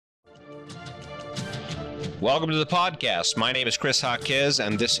Welcome to the podcast. My name is Chris Jaquez,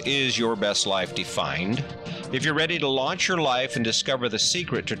 and this is Your Best Life Defined. If you're ready to launch your life and discover the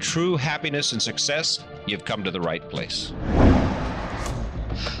secret to true happiness and success, you've come to the right place.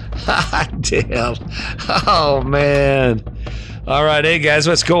 Damn. Oh, man. All right. Hey, guys,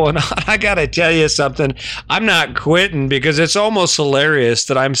 what's going on? I got to tell you something. I'm not quitting because it's almost hilarious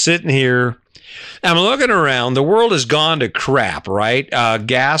that I'm sitting here. I'm looking around. The world has gone to crap, right?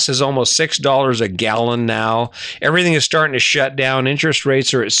 Gas is almost $6 a gallon now. Everything is starting to shut down. Interest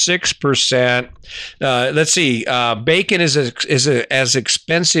rates are at 6%. Let's see. Bacon is as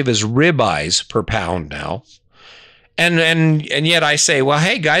expensive as ribeyes per pound now. And yet I say, well,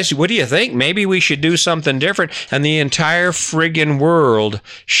 hey, guys, what do you think? Maybe we should do something different. And the entire friggin' world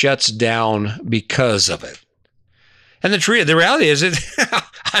shuts down because of it. And the reality is,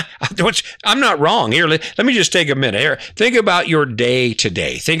 I'm not wrong. Here, let me just take a minute. Here, think about your day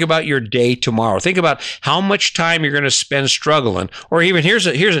today. Think about your day tomorrow. Think about how much time you're going to spend struggling. Or even here's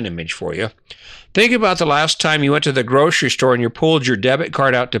an image for you. Think about the last time you went to the grocery store and you pulled your debit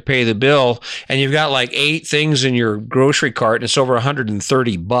card out to pay the bill, and you've got like 8 things in your grocery cart, and it's over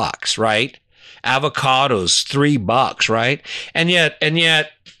 $130, right? Avocados, $3, right? And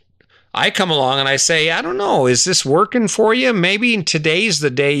yet. I come along and I say, I don't know, is this working for you? Maybe today's the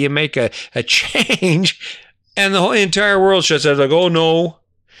day you make a change, and the whole entire world shuts down. Like, oh no.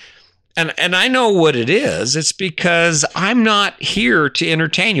 And I know what it is. It's because I'm not here to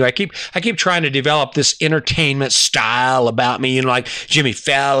entertain you. I keep trying to develop this entertainment style about me, like Jimmy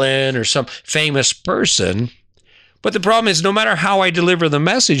Fallon or some famous person. But the problem is, no matter how I deliver the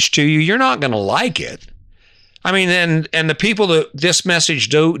message to you, you're not going to like it. I mean, and the people that this message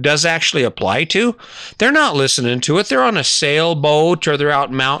does actually apply to, they're not listening to it. They're on a sailboat or they're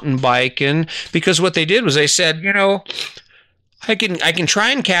out mountain biking, because what they did was they said, I can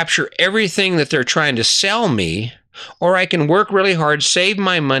try and capture everything that they're trying to sell me, or I can work really hard, save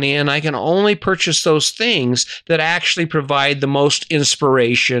my money, and I can only purchase those things that actually provide the most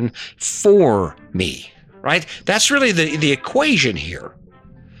inspiration for me, right? That's really the equation here.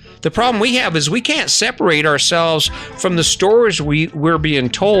 The problem we have is we can't separate ourselves from the stories we're being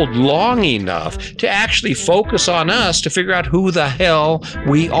told long enough to actually focus on us to figure out who the hell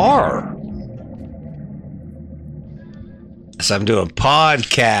we are. So I'm doing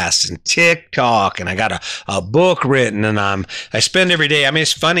podcasts and TikTok, and I got a book written, and I spend every day. I mean,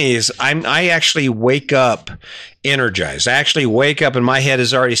 it's funny is I actually wake up energized. I actually wake up and my head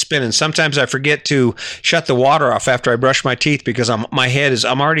is already spinning. Sometimes I forget to shut the water off after I brush my teeth because I'm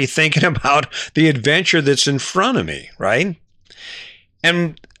already thinking about the adventure that's in front of me, right?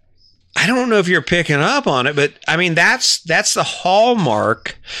 And I don't know if you're picking up on it, but I mean, that's the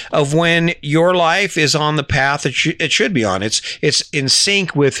hallmark of when your life is on the path that it should be on. It's in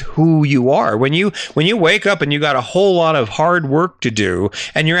sync with who you are. When you wake up and you got a whole lot of hard work to do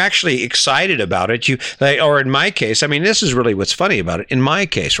and you're actually excited about it, or in my case, I mean, this is really what's funny about it. In my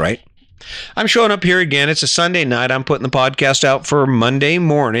case, right? I'm showing up here again. It's a Sunday night. I'm putting the podcast out for Monday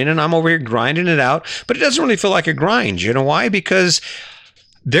morning, and I'm over here grinding it out, but it doesn't really feel like a grind. You know why? Because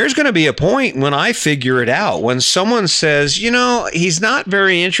there's going to be a point when I figure it out, when someone says, he's not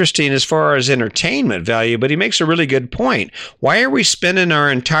very interesting as far as entertainment value, but he makes a really good point. Why are we spending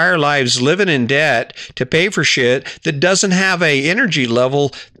our entire lives living in debt to pay for shit that doesn't have a energy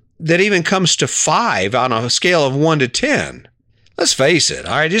level that even comes to 5 on a scale of 1 to 10? Let's face it.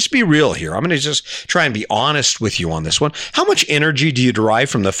 All right, just be real here. I'm going to just try and be honest with you on this one. How much energy do you derive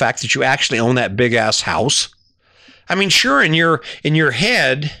from the fact that you actually own that big ass house? I mean, sure, in your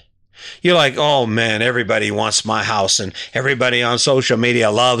head, you're like, oh man, everybody wants my house and everybody on social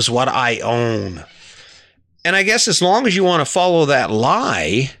media loves what I own. And I guess as long as you want to follow that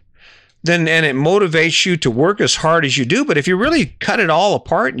lie, then and it motivates you to work as hard as you do. But if you really cut it all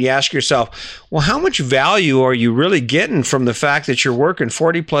apart and you ask yourself, well, how much value are you really getting from the fact that you're working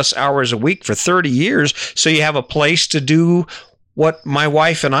 40 plus hours a week for 30 years so you have a place to do what my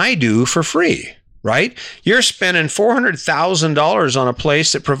wife and I do for free? Right? You're spending $400,000 on a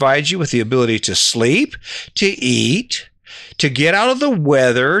place that provides you with the ability to sleep, to eat, to get out of the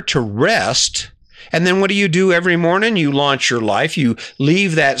weather, to rest. And then what do you do every morning? You launch your life. You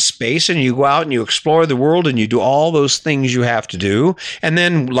leave that space and you go out and you explore the world and you do all those things you have to do. And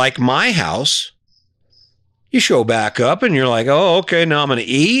then, like my house, you show back up and you're like, oh, okay, now I'm going to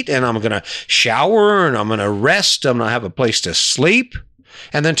eat and I'm going to shower and I'm going to rest. I'm going to have a place to sleep.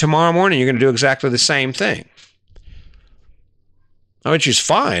 And then tomorrow morning, you're going to do exactly the same thing. Which is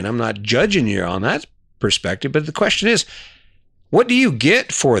fine. I'm not judging you on that perspective. But the question is, what do you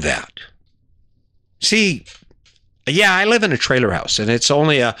get for that? See, Yeah, I live in a trailer house, and it's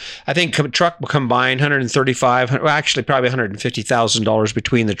only I think truck combined $135, well, actually probably $150,000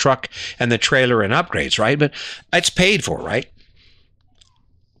 between the truck and the trailer and upgrades, right? But it's paid for, right?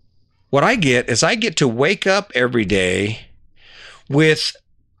 What I get is I get to wake up every day with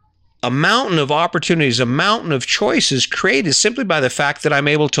a mountain of opportunities, a mountain of choices created simply by the fact that I'm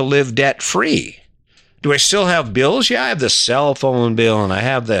able to live debt-free. Do I still have bills? Yeah, I have the cell phone bill and I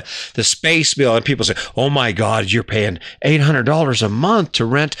have the space bill. And people say, oh my God, you're paying $800 a month to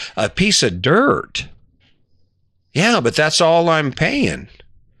rent a piece of dirt. Yeah, but that's all I'm paying.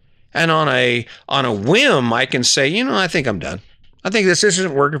 And on a whim, I can say, I think I'm done. I think this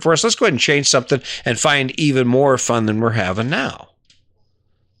isn't working for us. Let's go ahead and change something and find even more fun than we're having now.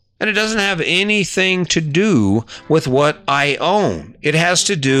 And it doesn't have anything to do with what I own. It has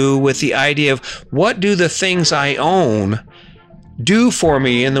to do with the idea of what do the things I own do for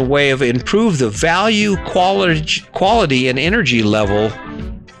me in the way of improve the value, quality, and energy level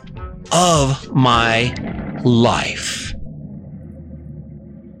of my life.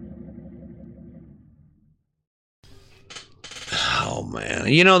 Oh, man.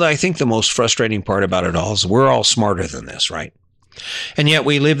 I think the most frustrating part about it all is we're all smarter than this, right? And yet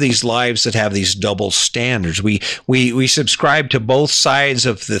we live these lives that have these double standards. We subscribe to both sides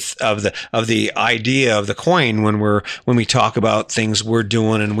of the idea of the coin when we talk about things we're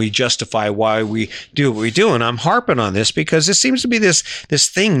doing, and we justify why we do what we do. And I'm harping on this because this seems to be this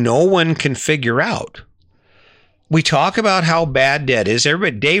thing no one can figure out. We talk about how bad debt is.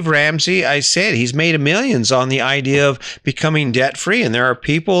 Everybody, Dave Ramsey, I said, he's made millions on the idea of becoming debt-free. And there are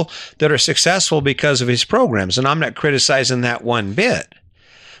people that are successful because of his programs. And I'm not criticizing that one bit.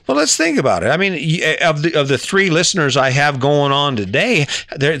 Well, let's think about it. I mean, of the 3 listeners I have going on today,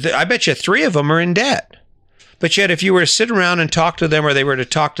 I bet you 3 of them are in debt. But yet, if you were to sit around and talk to them, or they were to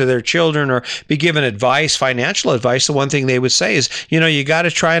talk to their children or be given advice, financial advice, the one thing they would say is, you got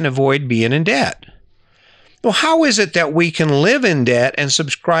to try and avoid being in debt. Well, how is it that we can live in debt and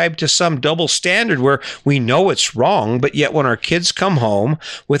subscribe to some double standard where we know it's wrong, but yet when our kids come home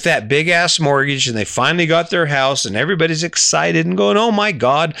with that big-ass mortgage and they finally got their house and everybody's excited and going, oh, my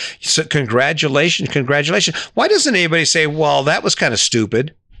God, so congratulations. Why doesn't anybody say, well, that was kind of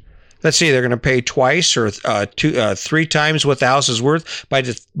stupid? Let's see, they're going to pay twice or 3 times what the house is worth. By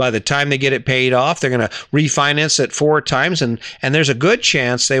the time they get it paid off, they're going to refinance it 4 times, and there's a good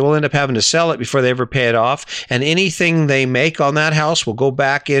chance they will end up having to sell it before they ever pay it off. And anything they make on that house will go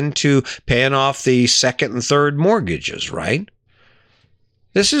back into paying off the second and third mortgages, right?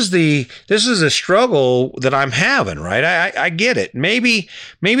 This is the struggle that I'm having, right? I get it. Maybe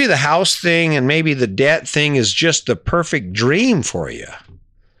the house thing and maybe the debt thing is just the perfect dream for you.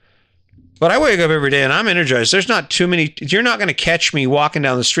 But I wake up every day and I'm energized. There's not too many. You're not going to catch me walking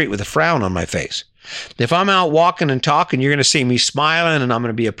down the street with a frown on my face. If I'm out walking and talking, you're going to see me smiling, and I'm going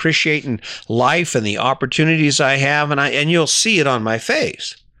to be appreciating life and the opportunities I have, and you'll see it on my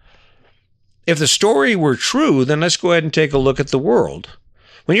face. If the story were true, then let's go ahead and take a look at the world.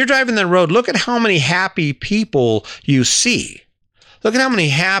 When you're driving the road, look at how many happy people you see. Look at how many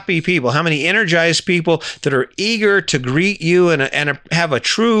happy people, how many energized people that are eager to greet you and have a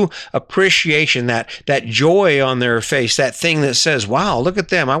true appreciation, that joy on their face, that thing that says, wow, look at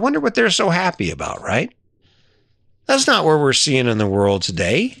them. I wonder what they're so happy about, right? That's not what we're seeing in the world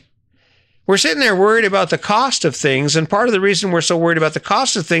today. We're sitting there worried about the cost of things, and part of the reason we're so worried about the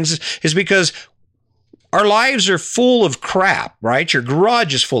cost of things is because our lives are full of crap, right? Your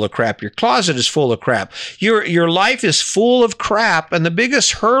garage is full of crap. Your closet is full of crap. Your life is full of crap. And the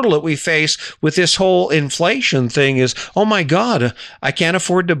biggest hurdle that we face with this whole inflation thing is, oh my God, I can't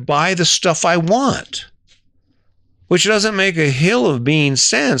afford to buy the stuff I want. Which doesn't make a hill of beans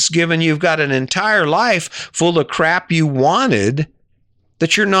sense, given you've got an entire life full of crap you wanted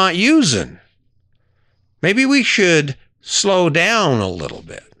that you're not using. Maybe we should slow down a little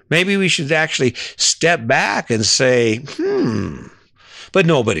bit. Maybe we should actually step back and say, but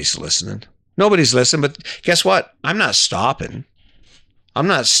nobody's listening. Nobody's listening. But guess what? I'm not stopping. I'm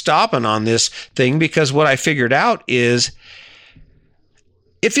not stopping on this thing, because what I figured out is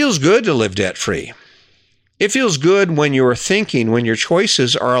it feels good to live debt-free. It feels good when you're thinking, when your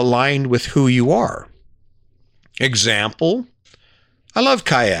choices are aligned with who you are. Example, I love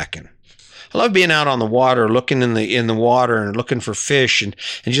kayaking. I love being out on the water, looking in the water and looking for fish and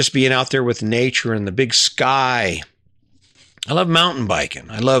just being out there with nature and the big sky. I love mountain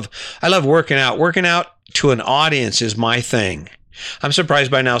biking. I love working out. Working out to an audience is my thing. I'm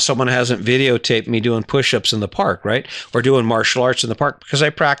surprised by now someone hasn't videotaped me doing push-ups in the park, right? Or doing martial arts in the park, because I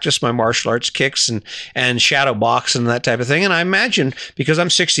practice my martial arts kicks and shadow box and that type of thing. And I imagine, because I'm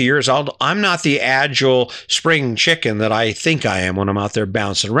 60 years old, I'm not the agile spring chicken that I think I am when I'm out there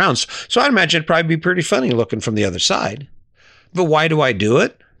bouncing around. So I imagine it'd probably be pretty funny looking from the other side. But why do I do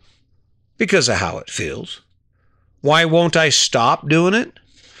it? Because of how it feels. Why won't I stop doing it?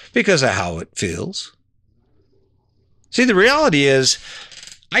 Because of how it feels. See, the reality is,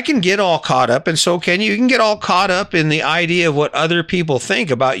 I can get all caught up, and so can you. You can get all caught up in the idea of what other people think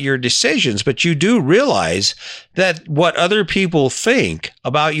about your decisions, but you do realize that what other people think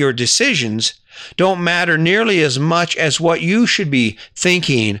about your decisions don't matter nearly as much as what you should be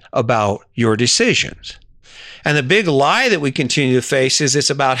thinking about your decisions. And the big lie that we continue to face is it's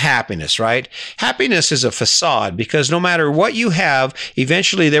about happiness, right? Happiness is a facade, because no matter what you have,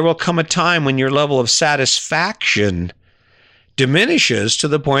 eventually there will come a time when your level of satisfaction diminishes to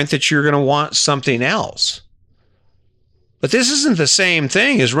the point that you're going to want something else. But this isn't the same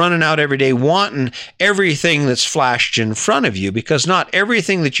thing as running out every day wanting everything that's flashed in front of you, because not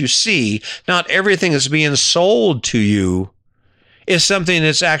everything that you see, not everything that's being sold to you is something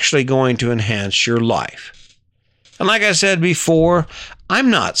that's actually going to enhance your life. And like I said before, I'm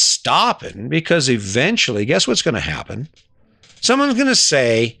not stopping, because eventually, guess what's going to happen? Someone's going to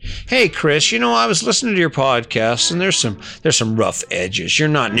say, hey, Chris, I was listening to your podcast and there's some rough edges. You're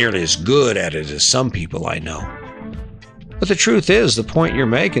not nearly as good at it as some people I know. But the truth is, the point you're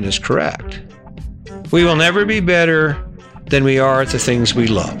making is correct. We will never be better than we are at the things we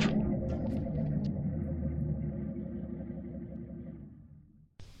love.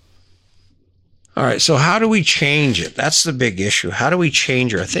 All right, so how do we change it? That's the big issue. How do we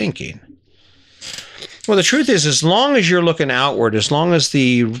change our thinking? Well, the truth is, as long as you're looking outward, as long as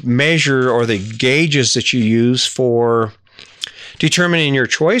the measure or the gauges that you use for determining your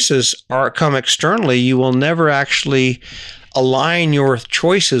choices come externally, you will never actually align your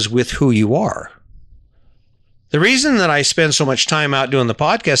choices with who you are. The reason that I spend so much time out doing the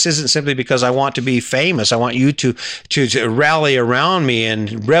podcast isn't simply because I want to be famous. I want you to rally around me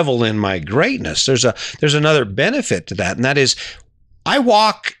and revel in my greatness. There's another benefit to that, and that is, I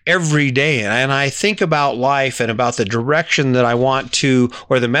walk every day and I think about life and about the direction that I want to,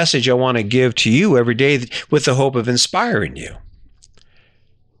 or the message I want to give to you every day with the hope of inspiring you.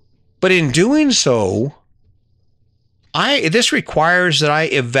 But in doing so, this requires that I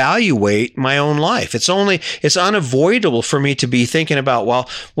evaluate my own life. It's unavoidable for me to be thinking about, well,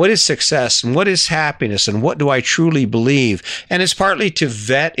 what is success and what is happiness and what do I truly believe? And it's partly to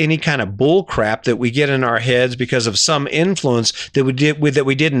vet any kind of bull crap that we get in our heads because of some influence that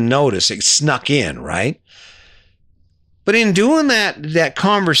we didn't notice. It snuck in, right? But in doing that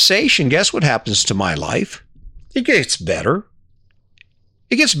conversation, guess what happens to my life? It gets better.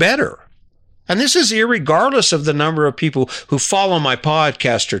 It gets better. And this is irregardless of the number of people who follow my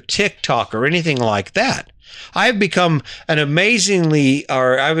podcast or TikTok or anything like that. I've become I've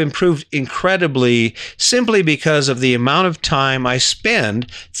improved incredibly simply because of the amount of time I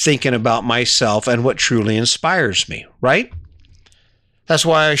spend thinking about myself and what truly inspires me, right? That's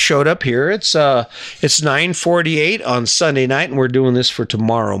why I showed up here. It's 9:48 on Sunday night, and we're doing this for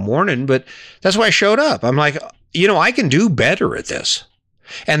tomorrow morning, but that's why I showed up. I'm like, I can do better at this.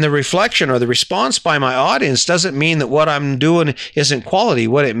 And the reflection or the response by my audience doesn't mean that what I'm doing isn't quality.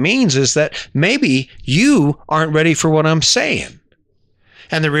 What it means is that maybe you aren't ready for what I'm saying.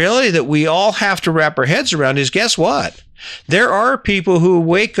 And the reality that we all have to wrap our heads around is, guess what? There are people who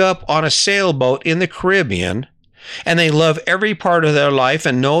wake up on a sailboat in the Caribbean and they love every part of their life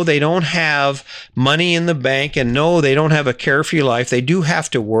and know they don't have money in the bank and know they don't have a carefree life. They do have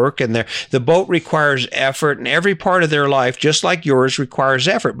to work, and the boat requires effort, and every part of their life, just like yours, requires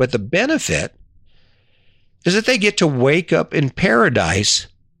effort. But the benefit is that they get to wake up in paradise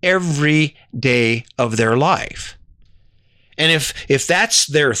every day of their life. And if that's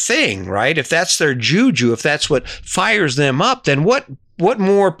their thing, right? If that's their juju, if that's what fires them up, then what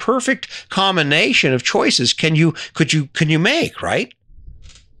more perfect combination of choices can you make, right?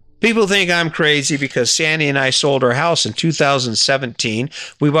 People think I'm crazy because Sandy and I sold our house in 2017.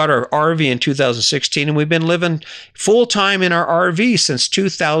 We bought our RV in 2016, and we've been living full-time in our RV since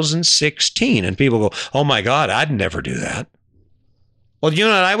 2016. And people go, oh my God, I'd never do that. Well, you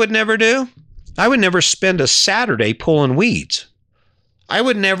know what I would never do? I would never spend a Saturday pulling weeds. I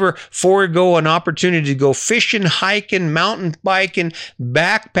would never forego an opportunity to go fishing, hiking, mountain biking,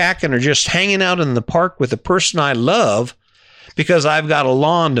 backpacking, or just hanging out in the park with the person I love because I've got a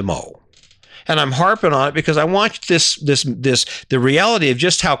lawn to mow. And I'm harping on it because I want the reality of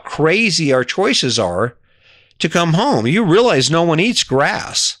just how crazy our choices are to come home. You realize no one eats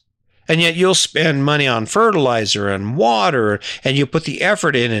grass. And yet you'll spend money on fertilizer and water, and you put the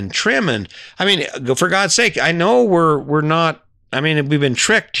effort in and trimming. I mean, for God's sake, I know we're not, I mean, we've been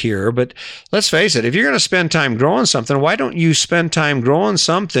tricked here, but let's face it, if you're going to spend time growing something, why don't you spend time growing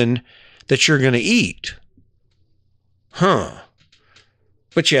something that you're going to eat?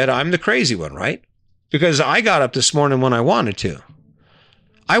 But yet I'm the crazy one, right? Because I got up this morning when I wanted to.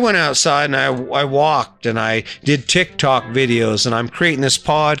 I went outside and I walked and I did TikTok videos, and I'm creating this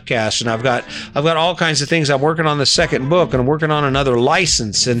podcast, and I've got all kinds of things. I'm working on the second book, and I'm working on another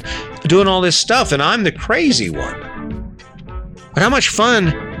license and doing all this stuff, and I'm the crazy one. But how much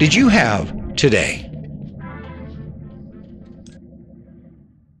fun did you have today?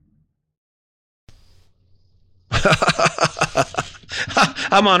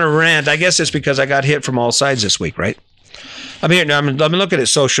 I'm on a rant. I guess it's because I got hit from all sides this week, right? I'm looking at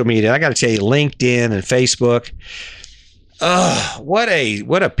social media. I got to tell you, LinkedIn and Facebook. What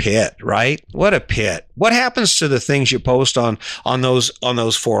a pit, right? What a pit. What happens to the things you post on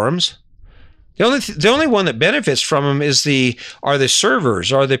those forums? The only one that benefits from them are the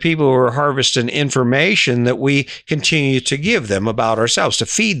servers, are the people who are harvesting information that we continue to give them about ourselves, to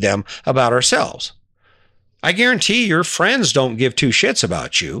feed them about ourselves. I guarantee your friends don't give two shits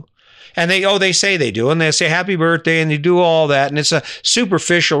about you. And they say they do, and they say happy birthday, and they do all that, and it's a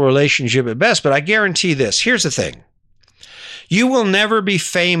superficial relationship at best. But I guarantee this. Here's the thing. You will never be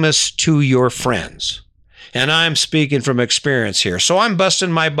famous to your friends. And I'm speaking from experience here. So I'm busting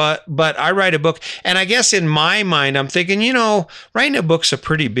my butt, but I write a book. And I guess in my mind, I'm thinking, writing a book's a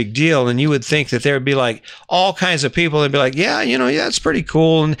pretty big deal. And you would think that there would be like all kinds of people that'd be like, yeah, it's pretty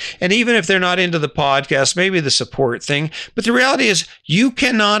cool. And even if they're not into the podcast, maybe the support thing. But the reality is you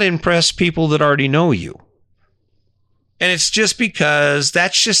cannot impress people that already know you. And it's just because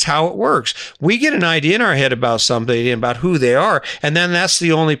that's just how it works. We get an idea in our head about somebody and about who they are, and then that's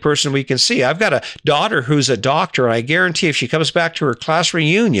the only person we can see. I've got a daughter who's a doctor, and I guarantee if she comes back to her class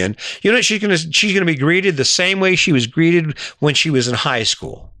reunion, she's gonna be greeted the same way she was greeted when she was in high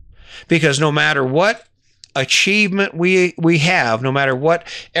school. Because no matter what achievement we have, no matter what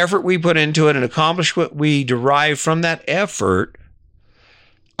effort we put into it and accomplishment we derive from that effort,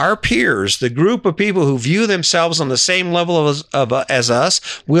 our peers, the group of people who view themselves on the same level as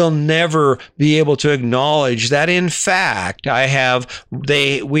us, will never be able to acknowledge that, in fact,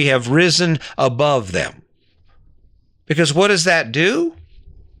 we have risen above them. Because what does that do?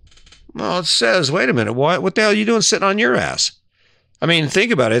 Well, it says, wait a minute, what the hell are you doing sitting on your ass? I mean,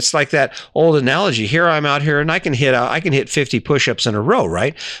 think about it. It's like that old analogy. Here I'm out here, and I can hit 50 push-ups in a row,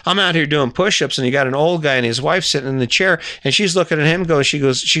 right? I'm out here doing push-ups, and you got an old guy and his wife sitting in the chair, and she's looking at him. She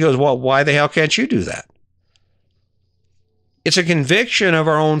goes, well, why the hell can't you do that? It's a conviction of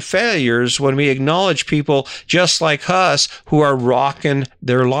our own failures when we acknowledge people just like us who are rocking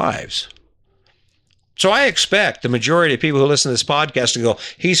their lives. So I expect the majority of people who listen to this podcast to go,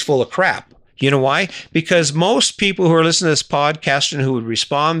 he's full of crap. You know why? Because most people who are listening to this podcast and who would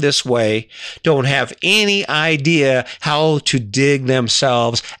respond this way don't have any idea how to dig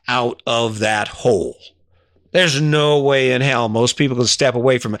themselves out of that hole. There's no way in hell most people can step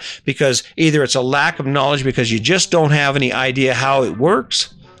away from it, because either it's a lack of knowledge because you just don't have any idea how it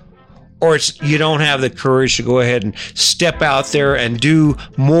works, or it's you don't have the courage to go ahead and step out there and do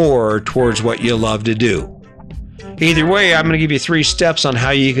more towards what you love to do. Either way, I'm going to give you 3 steps on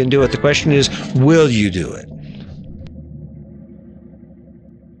how you can do it. The question is, will you do it?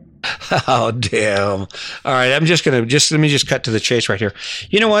 Oh, damn. All right, let me just cut to the chase right here.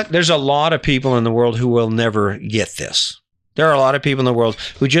 You know what? There's a lot of people in the world who will never get this. There are a lot of people in the world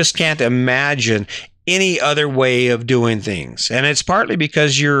who just can't imagine any other way of doing things. And it's partly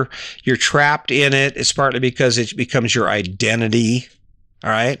because you're trapped in it. It's partly because it becomes your identity. All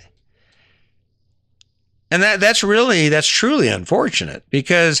right? And that's truly unfortunate,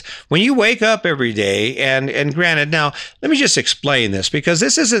 because when you wake up every day, and granted, now let me just explain this, because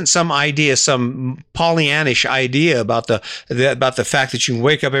this isn't some Pollyannish idea about the fact that you can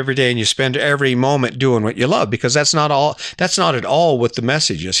wake up every day and you spend every moment doing what you love, because that's not at all what the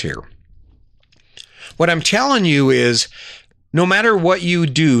message is here. What I'm telling you is, no matter what you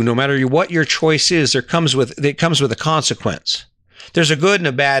do, no matter what your choice is, it comes with a consequence. There's a good and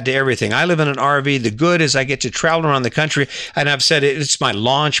a bad to everything. I live in an RV. The good is I get to travel around the country, and I've said it's my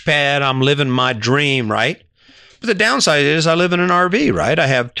launch pad. I'm living my dream, right? But the downside is I live in an RV, right? I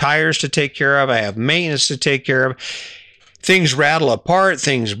have tires to take care of. I have maintenance to take care of. Things rattle apart.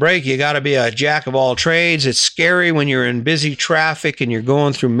 Things break. You got to be a jack of all trades. It's scary when you're in busy traffic and you're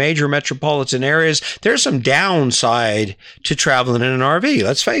going through major metropolitan areas. There's some downside to traveling in an RV.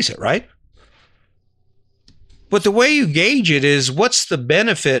 Let's face it, right? But the way you gauge it is what's the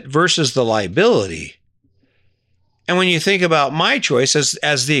benefit versus the liability. And when you think about my choice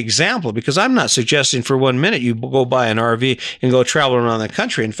as the example, because I'm not suggesting for 1 minute you go buy an RV and go travel around the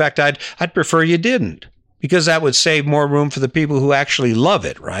country. In fact, I'd prefer you didn't, because that would save more room for the people who actually love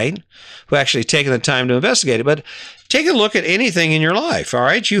it, right? Who actually taken the time to investigate it. But take a look at anything in your life, all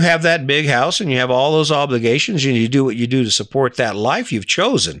right? You have that big house and you have all those obligations and you do what you do to support that life you've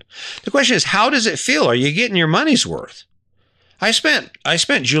chosen. The question is, how does it feel? Are you getting your money's worth? I spent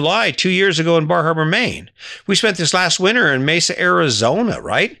July 2 years ago in Bar Harbor, Maine. We spent this last winter in Mesa, Arizona,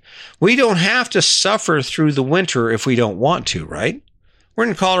 right? We don't have to suffer through the winter if we don't want to, right? We're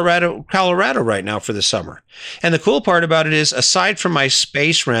in Colorado right now for the summer. And the cool part about it is, aside from my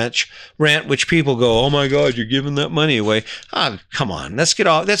space rent, which people go, oh my God, you're giving that money away. Oh, come on, let's be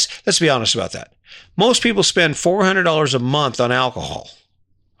honest about that. Most people spend $400 a month on alcohol.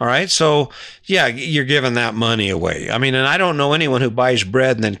 All right. So yeah, you're giving that money away. I mean, and I don't know anyone who buys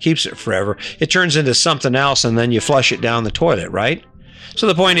bread and then keeps it forever. It turns into something else and then you flush it down the toilet, right? So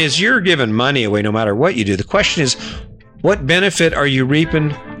the point is, you're giving money away no matter what you do. The question is, what benefit are you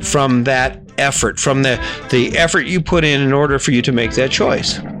reaping from that effort, from the effort you put in order for you to make that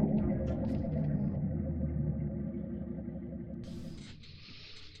choice?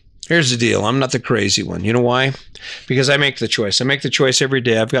 Here's the deal. I'm not the crazy one. You know why? Because I make the choice. I make the choice every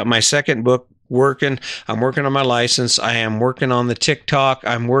day. I've got my second book working. I'm working on my license. I am working on the TikTok.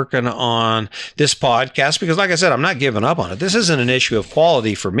 I'm working on this podcast because, like I said, I'm not giving up on it. This isn't an issue of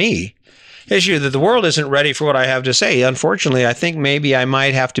quality for me. Issue that the world isn't ready for what I have to say. Unfortunately, I think maybe I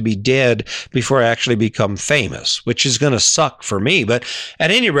might have to be dead before I actually become famous, which is going to suck for me. But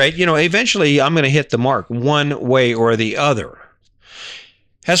at any rate, eventually I'm going to hit the mark one way or the other.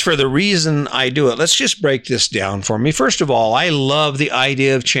 As for the reason I do it, let's just break this down for me. First of all, I love the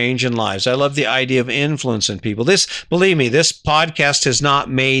idea of changing lives. I love the idea of influencing people. Believe me, this podcast has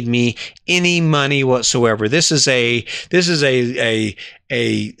not made me any money whatsoever. This is a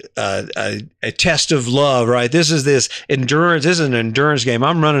test of love, right? This is endurance. This is an endurance game.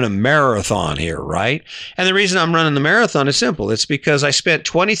 I'm running a marathon here, right? And the reason I'm running the marathon is simple. It's because I spent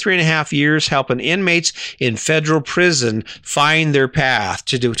 23 and a half years helping inmates in federal prison find their path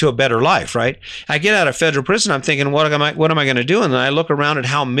to a better life, right? I get out of federal prison, I'm thinking, what am I going to do? And then I look around at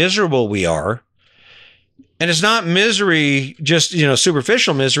how miserable we are. And it's not misery, just,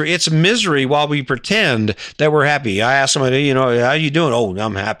 superficial misery. It's misery while we pretend that we're happy. I ask somebody, how you doing? Oh,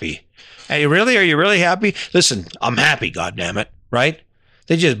 I'm happy. Hey, really? Are you really happy? Listen, I'm happy, goddammit, right?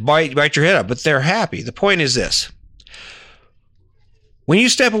 They just bite your head up, but they're happy. The point is this. When you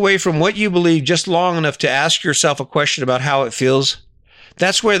step away from what you believe just long enough to ask yourself a question about how it feels,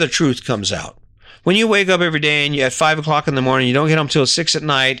 that's where the truth comes out. When you wake up every day and you at 5 o'clock in the morning, you don't get home till 6 at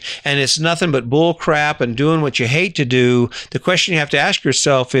night, and it's nothing but bull crap and doing what you hate to do, the question you have to ask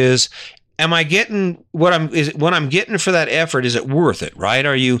yourself is, am I getting what I'm getting for that effort? Is it worth it? Right?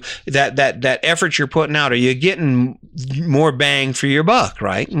 Are you that effort you're putting out? Are you getting more bang for your buck?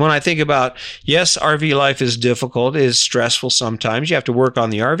 Right? When I think about, yes, RV life is difficult, is stressful sometimes. You have to work on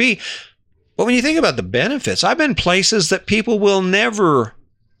the RV. But when you think about the benefits, I've been places that people will never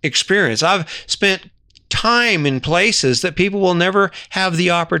experience. I've spent time in places that people will never have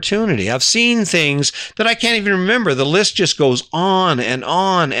the opportunity. I've seen things that I can't even remember. The list just goes on and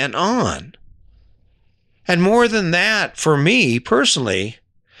on and on. And more than that, for me personally,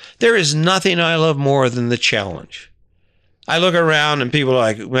 there is nothing I love more than the challenge. I look around and people are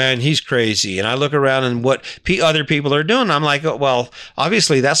like, man, he's crazy. And I look around and what other people are doing. I'm like, oh, well,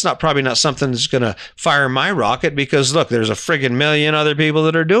 obviously that's probably not something that's going to fire my rocket because look, there's a friggin' million other people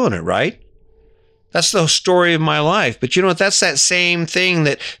that are doing it, right? That's the story of my life. But you know what? That's that same thing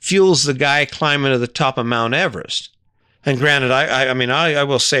that fuels the guy climbing to the top of Mount Everest. And granted, I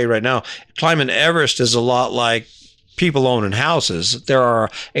will say right now, climbing Everest is a lot like people owning houses. There are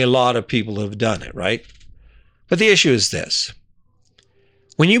a lot of people who have done it, right? But the issue is this.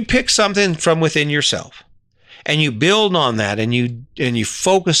 When you pick something from within yourself and you build on that and you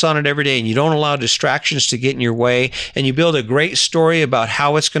focus on it every day and you don't allow distractions to get in your way and you build a great story about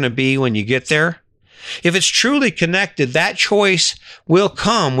how it's going to be when you get there, if it's truly connected, that choice will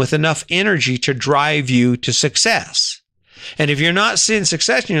come with enough energy to drive you to success. And if you're not seeing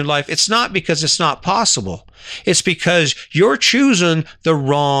success in your life, it's not because it's not possible. It's because you're choosing the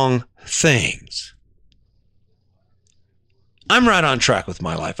wrong things. I'm right on track with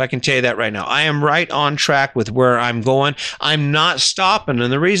my life. I can tell you that right now. I am right on track with where I'm going. I'm not stopping.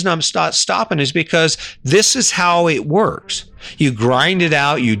 And the reason I'm not stopping is because this is how it works. You grind it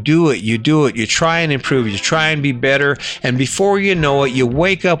out, you do it, you try and improve, you try and be better. And before you know it, you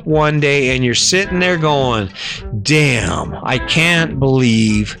wake up one day and you're sitting there going, damn, I can't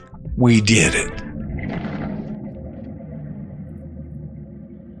believe we did it.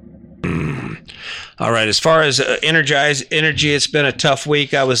 All right. As far as energy, it's been a tough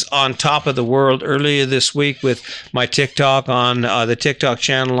week. I was on top of the world earlier this week with my TikTok on the TikTok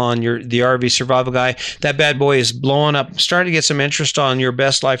channel on the RV Survival Guy. That bad boy is blowing up. I'm starting to get some interest on Your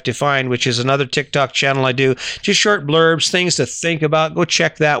Best Life Defined, which is another TikTok channel I do. Just short blurbs, things to think about. Go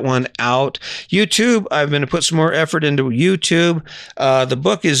check that one out. YouTube, I've been to put some more effort into YouTube. The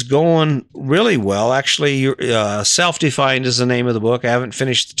book is going really well. Actually, Self-Defined is the name of the book. I haven't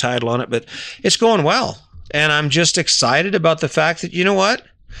finished the title on it, but it's going well. And I'm just excited about the fact that, you know what?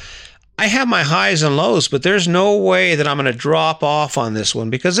 I have my highs and lows, but there's no way that I'm going to drop off on this one,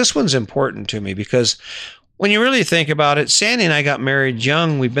 because this one's important to me. Because when you really think about it, Sandy and I got married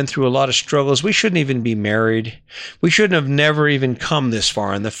young. We've been through a lot of struggles. We shouldn't even be married. We shouldn't have never even come this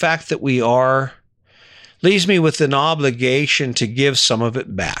far. And the fact that we are leaves me with an obligation to give some of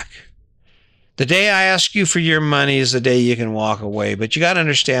it back. The day I ask you for your money is the day you can walk away. But you got to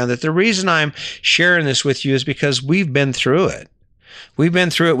understand that the reason I'm sharing this with you is because we've been through it. We've been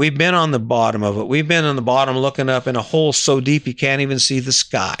through it. We've been on the bottom of it. We've been on the bottom looking up in a hole so deep you can't even see the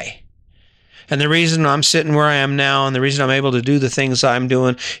sky. And the reason I'm sitting where I am now and the reason I'm able to do the things I'm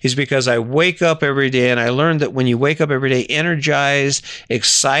doing is because I wake up every day, and I learned that when you wake up every day energized,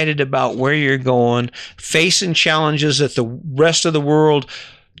 excited about where you're going, facing challenges that the rest of the world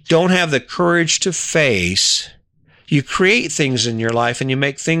don't have the courage to face, you create things in your life and you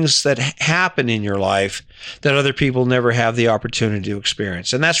make things that happen in your life that other people never have the opportunity to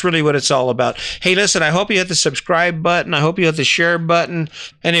experience. And that's really what it's all about. Hey, listen, I hope you hit the subscribe button. I hope you hit the share button.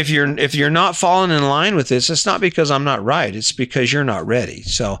 And if you're not falling in line with this, it's not because I'm not right. It's because you're not ready.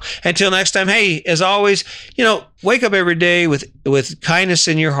 So until next time, hey, as always, wake up every day with kindness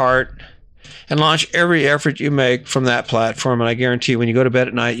in your heart, and launch every effort you make from that platform. And I guarantee you, when you go to bed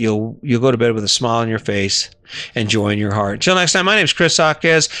at night, you'll go to bed with a smile on your face and joy in your heart. Until next time, my name is Chris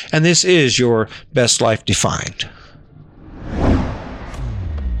Hawkes, and this is Your Best Life Defined.